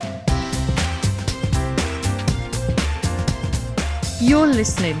You're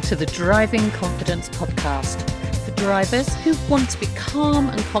listening to the Driving Confidence podcast for drivers who want to be calm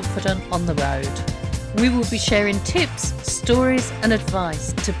and confident on the road. We will be sharing tips, stories and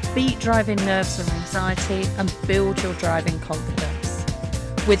advice to beat driving nerves and anxiety and build your driving confidence.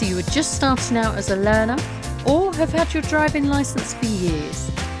 Whether you are just starting out as a learner or have had your driving licence for years,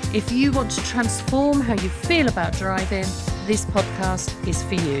 if you want to transform how you feel about driving, this podcast is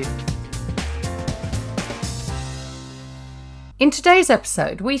for you. In today's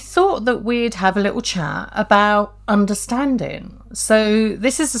episode, we thought that we'd have a little chat about understanding. So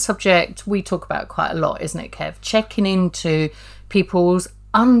this is a subject we talk about quite a lot, isn't it, Kev? Checking into people's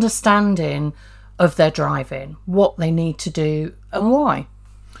understanding of their driving, what they need to do and why.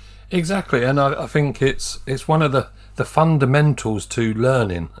 Exactly, and I think it's one of the fundamentals to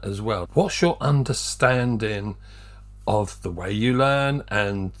learning as well. What's your understanding of the way you learn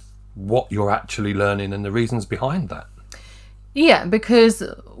and what you're actually learning and the reasons behind that? Yeah, because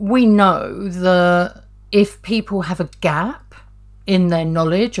we know that if people have a gap in their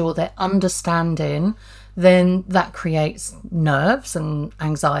knowledge or their understanding, then that creates nerves and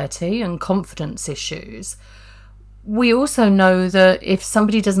anxiety and confidence issues. We also know that if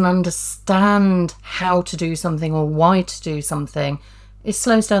somebody doesn't understand how to do something or why to do something, it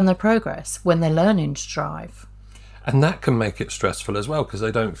slows down their progress when they're learning to drive. And that can make it stressful as well because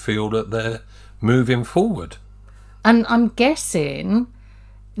they don't feel that they're moving forward. And I'm guessing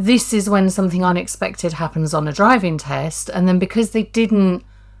this is when something unexpected happens on a driving test, and then because they didn't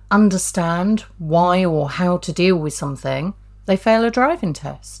understand why or how to deal with something, they fail a driving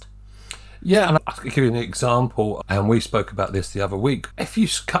test. Yeah, and I'll give you an example, and we spoke about this the other week. If you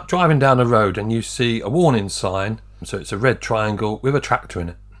driving down a road and you see a warning sign, so it's a red triangle with a tractor in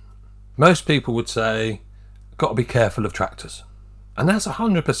it, most people would say, got to be careful of tractors. And that's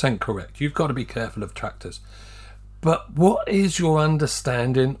 100% correct. You've got to be careful of tractors. But what is your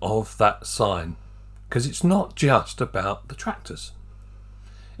understanding of that sign? Because it's not just about the tractors.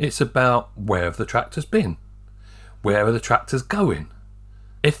 It's about where have the tractors been? Where are the tractors going?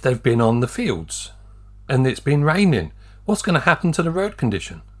 If they've been on the fields and it's been raining, what's going to happen to the road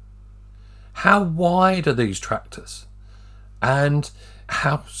condition? How wide are these tractors? And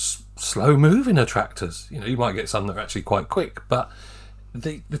how slow moving are tractors? You might get some that are actually quite quick, but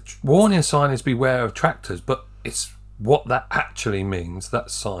the warning sign is beware of tractors, but it's what that actually means,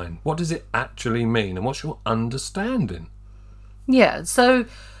 that sign. What does it actually mean? And what's your understanding? Yeah, so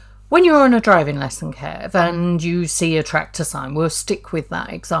when you're on a driving lesson, Kev, and you see a tractor sign, we'll stick with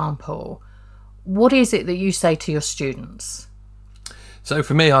that example. What is it that you say to your students? So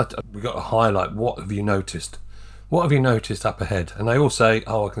for me, we've got to highlight, what have you noticed? What have you noticed up ahead? And they all say,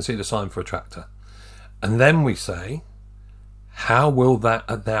 I can see the sign for a tractor. And then we say, how will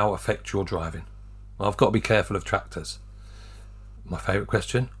that now affect your driving? I've got to be careful of tractors. My favourite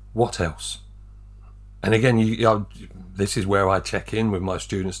question, what else? And again, this is where I check in with my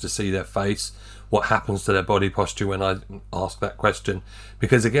students to see their face, what happens to their body posture when I ask that question.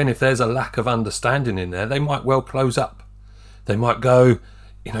 Because again, if there's a lack of understanding in there, they might well close up. They might go,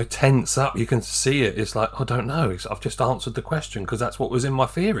 tense up. You can see it. It's like, I don't know. I've just answered the question because that's what was in my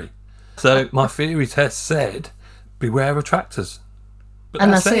theory. So my theory test said, beware of tractors. But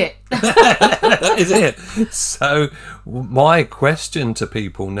and that's it. That is it. So my question to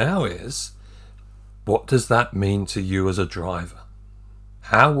people now is, what does that mean to you as a driver?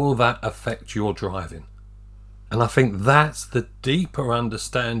 How will that affect your driving? And I think that's the deeper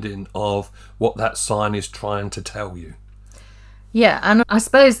understanding of what that sign is trying to tell you. Yeah, and I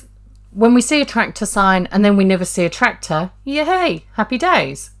suppose when we see a tractor sign and then we never see a tractor, yay, happy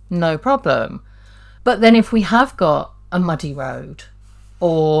days, no problem. But then if we have got a muddy road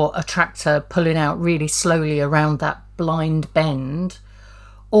or a tractor pulling out really slowly around that blind bend,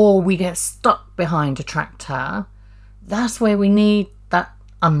 or we get stuck behind a tractor, that's where we need that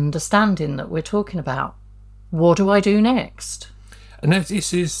understanding that we're talking about. What do I do next? And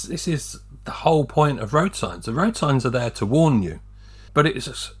this is the whole point of road signs. The road signs are there to warn you, but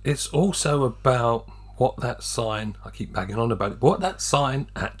it's also about what that sign, I keep banging on about it, what that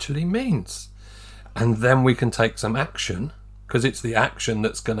sign actually means. And then we can take some action, because it's the action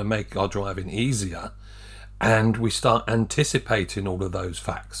that's going to make our driving easier, and we start anticipating all of those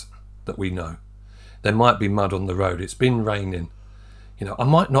facts that we know. There might be mud on the road, it's been raining, I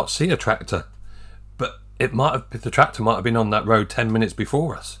might not see a tractor, but the tractor might have been on that road 10 minutes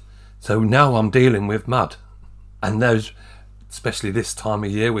before us. So now I'm dealing with mud, and there's, especially this time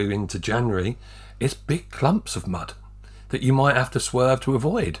of year, we're into January, it's big clumps of mud that you might have to swerve to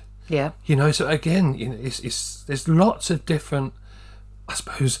avoid. Yeah. So again, there's lots of different, I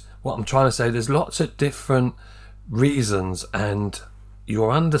suppose what I'm trying to say, there's lots of different reasons and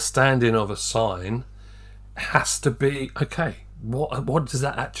your understanding of a sign has to be, okay, what does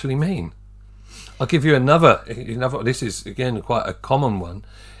that actually mean? I'll give you another, this is again quite a common one,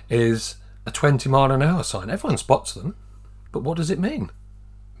 is a 20-mile-an-hour sign. Everyone spots them, but what does it mean?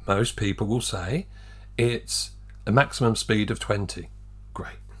 Most people will say it's a maximum speed of 20.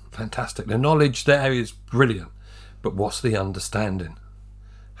 Great, fantastic. The knowledge there is brilliant, but what's the understanding?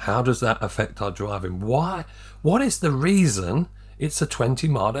 How does that affect our driving? Why? What is the reason it's a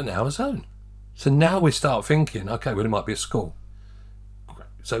 20-mile-an-hour zone? So now we start thinking, okay, well, it might be a school.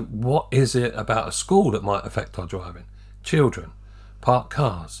 So what is it about a school that might affect our driving? Children, parked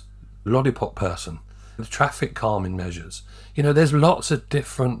cars, lollipop person, the traffic calming measures. There's lots of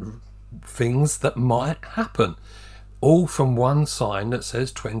different things that might happen, all from one sign that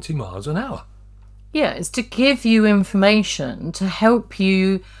says 20 miles an hour. Yeah, it's to give you information to help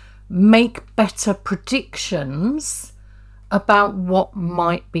you make better predictions about what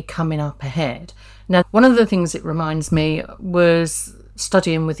might be coming up ahead. Now, one of the things it reminds me was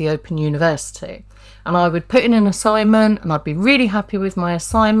studying with the Open University, and I would put in an assignment and I'd be really happy with my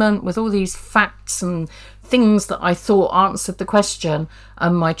assignment with all these facts and things that I thought answered the question,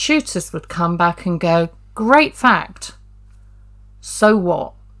 and my tutors would come back and go, great fact, so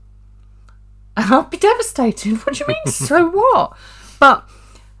what? And I'd be devastated. What do you mean, so what? But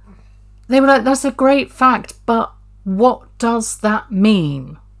they were like, that's a great fact, but what does that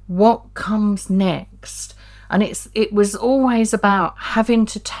mean? What comes next? And it was always about having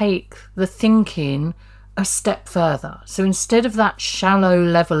to take the thinking a step further. So instead of that shallow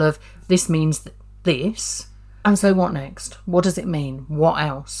level of this means this, and so what next? What does it mean? What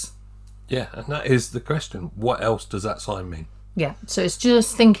else? Yeah, and that is the question. What else does that sign mean? Yeah, so it's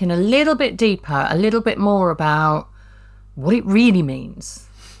just thinking a little bit deeper, a little bit more about what it really means.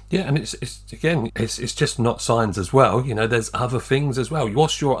 Yeah, and it's just not signs as well. There's other things as well.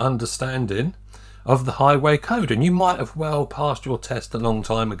 What's your understanding of the highway code? And you might have well passed your test a long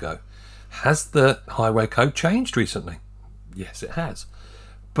time ago. Has the highway code changed recently? Yes, it has.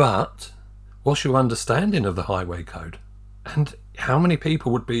 But what's your understanding of the highway code? And how many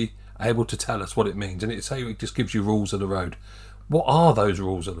people would be able to tell us what it means? And it just gives you rules of the road. What are those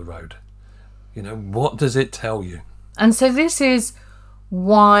rules of the road? What does it tell you? And so this is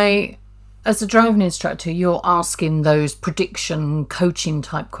why, as a driving instructor, you're asking those prediction coaching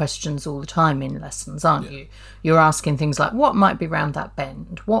type questions all the time in lessons, aren't you? You're asking things like, what might be round that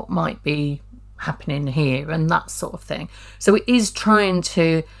bend? What might be happening here? And that sort of thing. So it is trying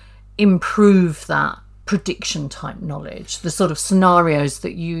to improve that prediction type knowledge, the sort of scenarios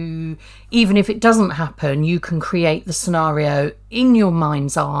that you, even if it doesn't happen, you can create the scenario in your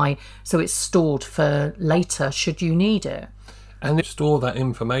mind's eye so it's stored for later should you need it. And you store that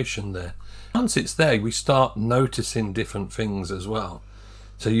information there. Once it's there, we start noticing different things as well.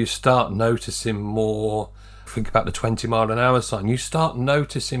 So you start noticing more. Think about the 20-mile-an-hour sign. You start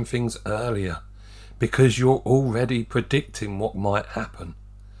noticing things earlier because you're already predicting what might happen.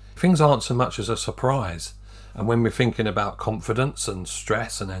 Things aren't so much as a surprise. And when we're thinking about confidence and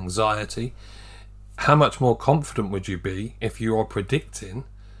stress and anxiety, how much more confident would you be if you're predicting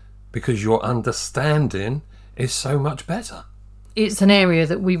because your understanding is so much better? It's an area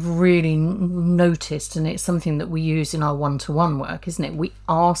that we've really noticed, and it's something that we use in our one-to-one work, isn't it? We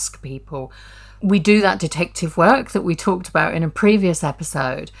ask people. We do that detective work that we talked about in a previous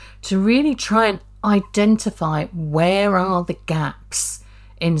episode to really try and identify where are the gaps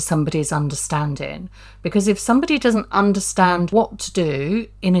in somebody's understanding. Because if somebody doesn't understand what to do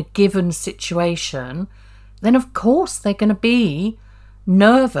in a given situation, then of course they're going to be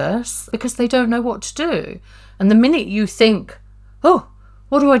nervous because they don't know what to do. And the minute you think, oh,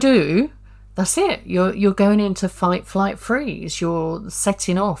 what do I do? That's it. You're going into fight, flight, freeze. You're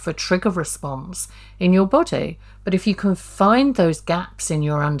setting off a trigger response in your body. But if you can find those gaps in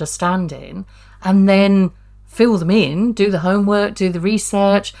your understanding and then fill them in, do the homework, do the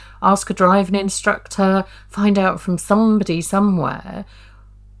research, ask a driving instructor, find out from somebody somewhere.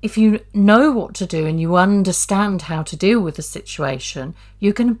 If you know what to do and you understand how to deal with the situation,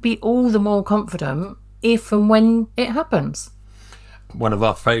 you're going to be all the more confident if and when it happens. One of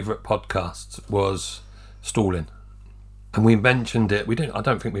our favourite podcasts was stalling, and we mentioned it. I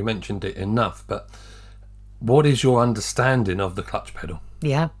don't think we mentioned it enough, but what is your understanding of the clutch pedal?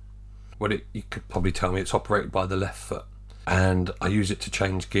 Yeah. Well, you could probably tell me it's operated by the left foot, and I use it to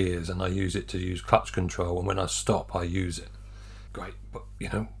change gears, and I use it to use clutch control, and when I stop, I use it. Great, but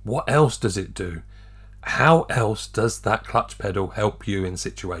what else does it do? How else does that clutch pedal help you in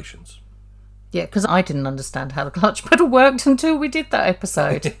situations? Yeah, because I didn't understand how the clutch pedal worked until we did that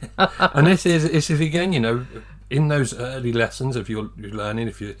episode. And this is again, in those early lessons, if you're learning,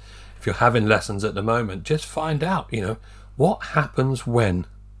 if you're having lessons at the moment, just find out, what happens when?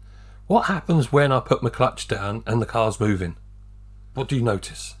 What happens when I put my clutch down and the car's moving? What do you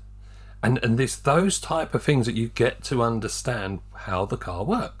notice? And it's those type of things that you get to understand how the car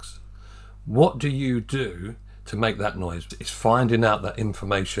works. What do you do to make that noise? It's finding out that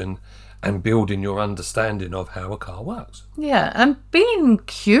information and building your understanding of how a car works. Yeah, and being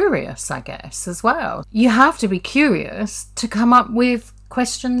curious, I guess, as well. You have to be curious to come up with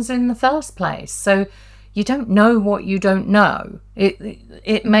questions in the first place. So you don't know what you don't know.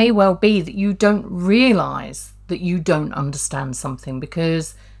 It may well be that you don't realise that you don't understand something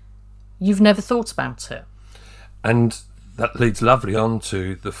because you've never thought about it. And that leads lovely on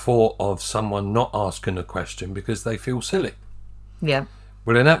to the thought of someone not asking a question because they feel silly. Yeah.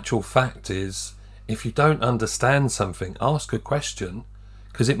 Well, in actual fact is, if you don't understand something, ask a question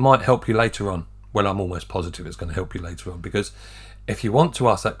because it might help you later on. Well, I'm almost positive it's going to help you later on, because if you want to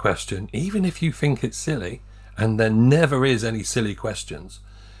ask that question, even if you think it's silly, and there never is any silly questions,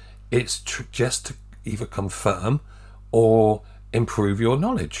 it's just to either confirm or improve your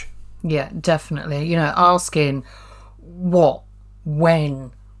knowledge. Yeah, definitely. Asking what,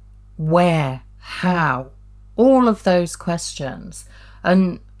 when, where, how, all of those questions.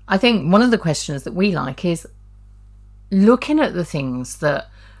 And I think one of the questions that we like is looking at the things that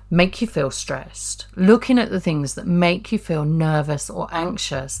make you feel stressed, looking at the things that make you feel nervous or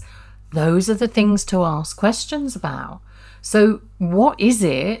anxious. Those are the things to ask questions about. So what is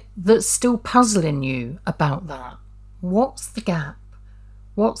it that's still puzzling you about that? What's the gap?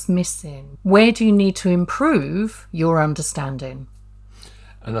 What's missing? Where do you need to improve your understanding?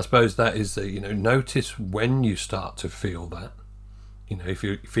 And I suppose that is, notice when you start to feel that. If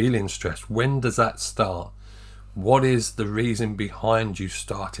you're feeling stressed, when does that start? What is the reason behind you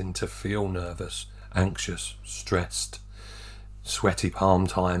starting to feel nervous, anxious, stressed, sweaty palm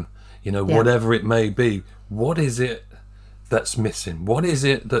time? Whatever it may be. What is it that's missing? What is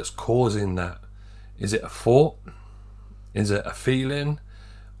it that's causing that? Is it a thought? Is it a feeling?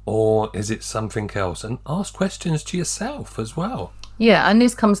 Or is it something else? And ask questions to yourself as well. Yeah, and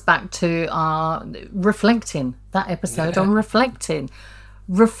this comes back to our reflecting, that episode on reflecting.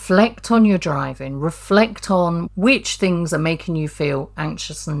 Reflect on your driving. Reflect on which things are making you feel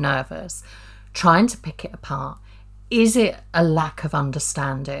anxious and nervous. Trying to pick it apart. Is it a lack of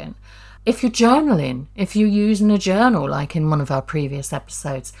understanding? If you're journaling, if you're using a journal, like in one of our previous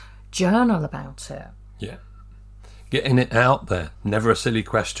episodes, journal about it. Yeah. Getting it out there. Never a silly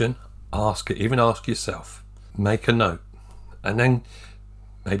question. Ask it. Even ask yourself. Make a note. And then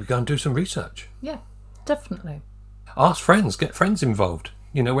maybe go and do some research. Yeah, definitely. Ask friends. Get friends involved.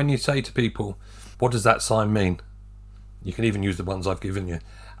 When you say to people, what does that sign mean? You can even use the ones I've given you.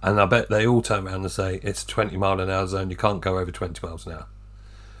 And I bet they all turn around and say, it's a 20 mile an hour zone. You can't go over 20 miles an hour.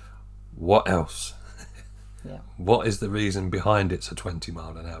 What else? Yeah. What is the reason behind it's a 20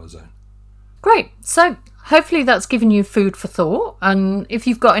 mile an hour zone? Great. So hopefully that's given you food for thought. And if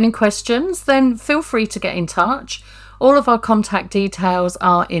you've got any questions, then feel free to get in touch. All of our contact details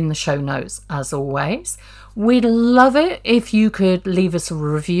are in the show notes, as always. We'd love it if you could leave us a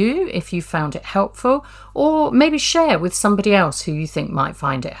review if you found it helpful, or maybe share with somebody else who you think might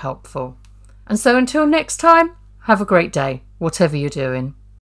find it helpful. And so until next time, have a great day, whatever you're doing.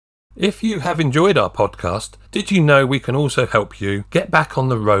 If you have enjoyed our podcast, did you know we can also help you get back on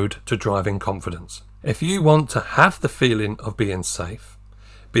the road to driving confidence? If you want to have the feeling of being safe,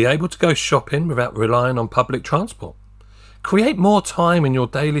 be able to go shopping without relying on public transport, create more time in your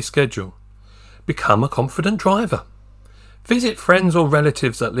daily schedule, become a confident driver, visit friends or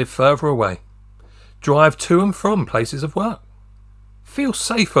relatives that live further away, drive to and from places of work, feel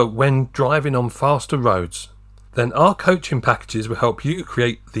safer when driving on faster roads, then our coaching packages will help you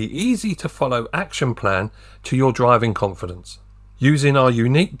create the easy to follow action plan to your driving confidence. Using our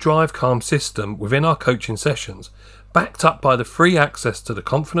unique Drive Calm system within our coaching sessions, backed up by the free access to the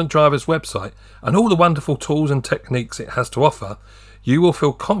Confident Driver's website and all the wonderful tools and techniques it has to offer, you will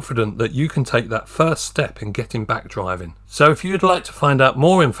feel confident that you can take that first step in getting back driving. So if you'd like to find out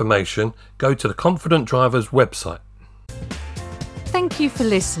more information, go to the Confident Driver's website. Thank you for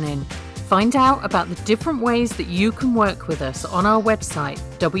listening. Find out about the different ways that you can work with us on our website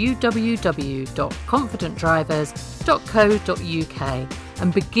www.confidentdrivers.co.uk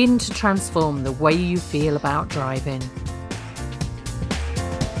and begin to transform the way you feel about driving.